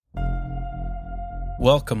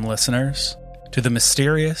Welcome, listeners, to the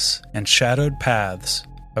mysterious and shadowed paths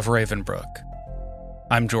of Ravenbrook.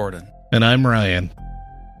 I'm Jordan. And I'm Ryan.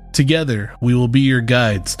 Together, we will be your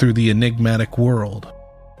guides through the enigmatic world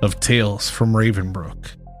of Tales from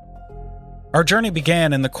Ravenbrook. Our journey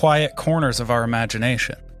began in the quiet corners of our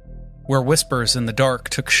imagination, where whispers in the dark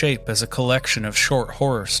took shape as a collection of short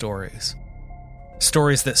horror stories.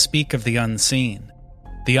 Stories that speak of the unseen,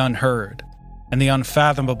 the unheard, and the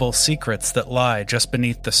unfathomable secrets that lie just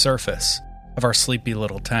beneath the surface of our sleepy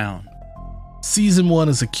little town. Season 1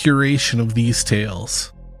 is a curation of these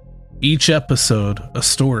tales. Each episode, a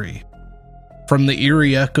story. From the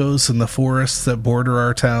eerie echoes in the forests that border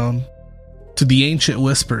our town, to the ancient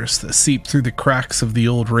whispers that seep through the cracks of the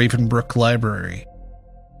old Ravenbrook library.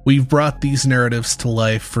 We've brought these narratives to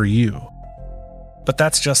life for you. But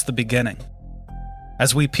that's just the beginning.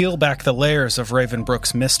 As we peel back the layers of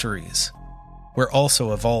Ravenbrook's mysteries, we're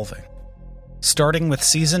also evolving. Starting with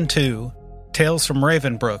Season 2, Tales from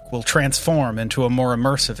Ravenbrook will transform into a more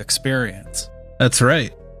immersive experience. That's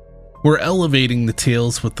right. We're elevating the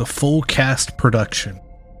tales with the full cast production.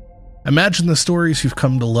 Imagine the stories you've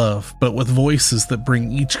come to love, but with voices that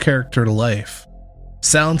bring each character to life.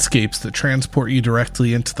 Soundscapes that transport you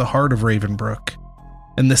directly into the heart of Ravenbrook.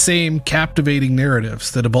 And the same captivating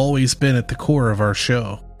narratives that have always been at the core of our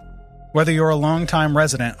show. Whether you're a longtime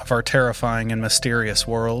resident of our terrifying and mysterious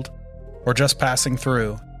world, or just passing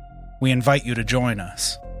through, we invite you to join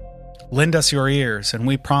us. Lend us your ears, and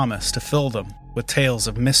we promise to fill them with tales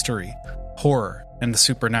of mystery, horror, and the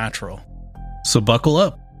supernatural. So buckle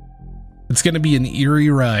up. It's going to be an eerie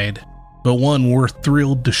ride, but one we're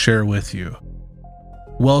thrilled to share with you.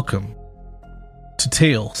 Welcome to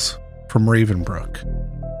Tales from Ravenbrook.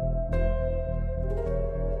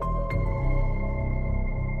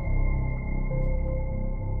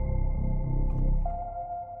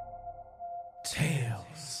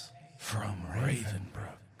 Tales from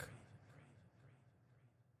Ravenbrook.